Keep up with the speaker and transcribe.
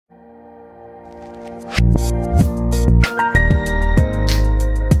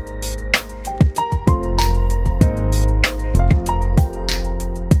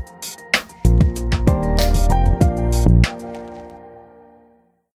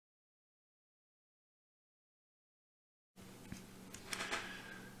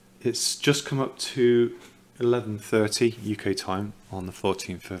It's just come up to 11:30 UK time on the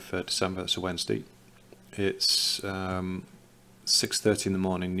 14th of December, it's a Wednesday. It's 6:30 in the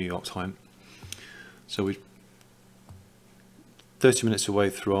morning New York time. So we're 30 minutes away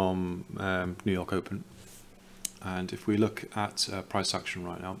from New York Open. And if we look at price action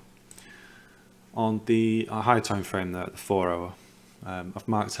right now, on the higher time frame there, the 4 hour, I've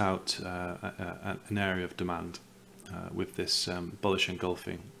marked out an area of demand with this bullish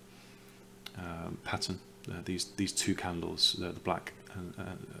engulfing pattern. These two candles, the black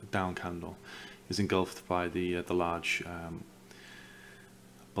down candle, is engulfed by the large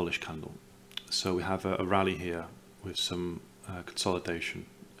bullish candle. So we have a rally here with some consolidation,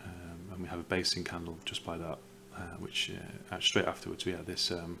 and we have a basing candle just by that, which straight afterwards we have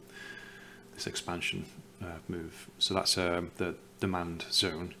this expansion move. So that's the demand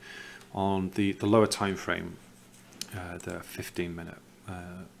zone. On the lower time frame, the 15-minute,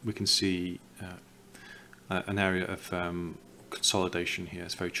 we can see an area of consolidation here.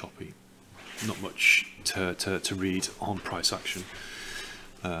 It's very choppy, not much to read on price action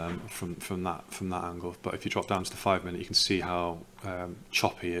from that angle. But if you drop down to the 5-minute, you can see how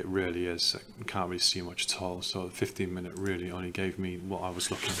choppy it really is. You can't really see much at all. So the 15-minute really only gave me what I was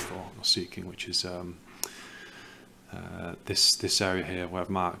looking for or seeking, which is this area here where I've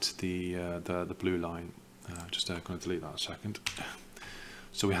marked the blue line. Just going to delete that a second.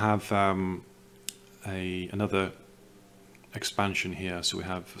 So we have another expansion here. So we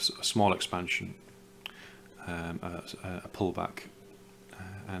have a small expansion, a pullback,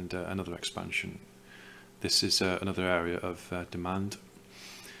 and another expansion. This is another area of demand.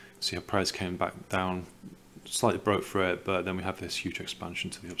 See how price came back down, slightly broke through it, but then we have this huge expansion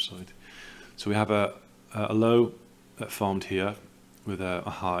to the upside. So we have a low that formed here with a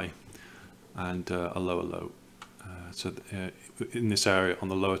high and a lower low. So in this area on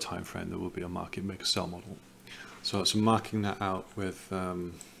the lower time frame, there will be a market maker sell model. So marking that out with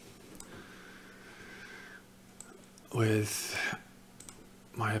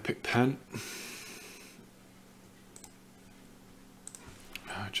my Epic pen,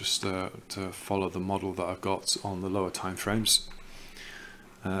 just to follow the model that I've got on the lower time frames,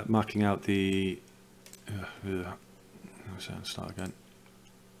 marking out the start again.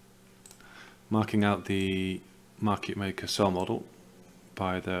 Marking out the market maker sell model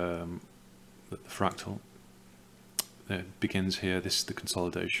by the fractal. It begins here. This is the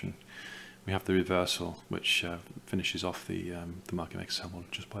consolidation. We have the reversal, which finishes off the market maker sell model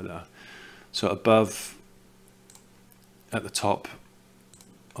just by there. So above, at the top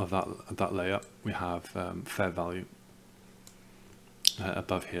of that layer, we have fair value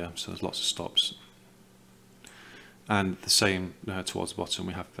above here. So there's lots of stops. And the same towards the bottom,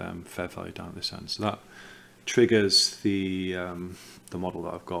 we have fair value down at this end. So that triggers the model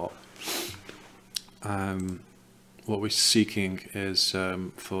that I've got. What we're seeking is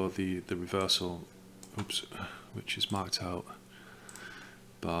for the reversal, which is marked out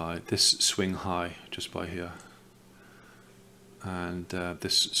by this swing high just by here, and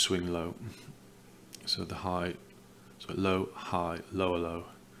this swing low. So the high, so low, high, lower low.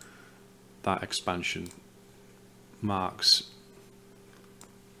 That expansion marks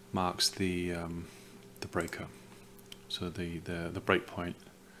the breaker. So the break point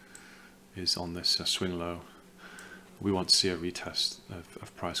is on this swing low. We want to see a retest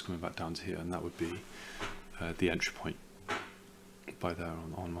of price coming back down to here, and that would be the entry point by there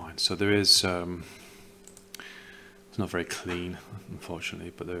on mine. So there is it's not very clean,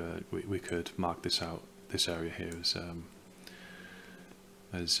 unfortunately, but we could mark this out, this area here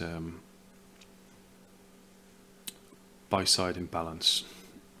as buy side imbalance,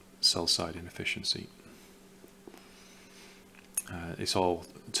 sell side inefficiency. It's all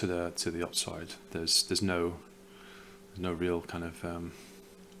to the upside. There's no real kind of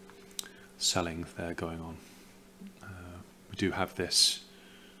selling there going on. We do have this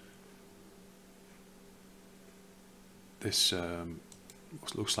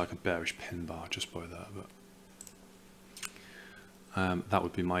what looks like a bearish pin bar just by there, but that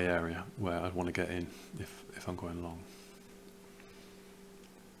would be my area where I'd want to get in if I'm going long.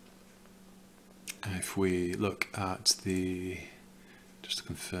 If we look at just to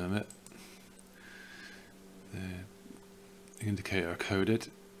confirm it, the indicator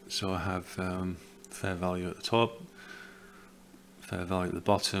coded, so I have fair value at the top, fair value at the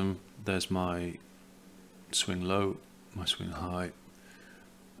bottom, there's my swing low, my swing high,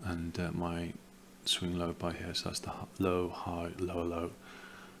 and my swing low by here. So that's the low, high, lower low,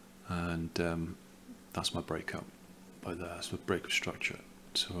 and that's my breakout by there. That's the breakup structure.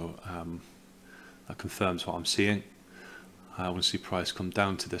 So that confirms what I'm seeing. I want to see price come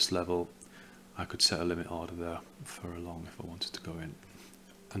down to this level. I could set a limit order there for a long if I wanted to go in,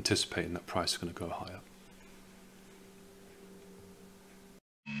 anticipating that price is going to go higher.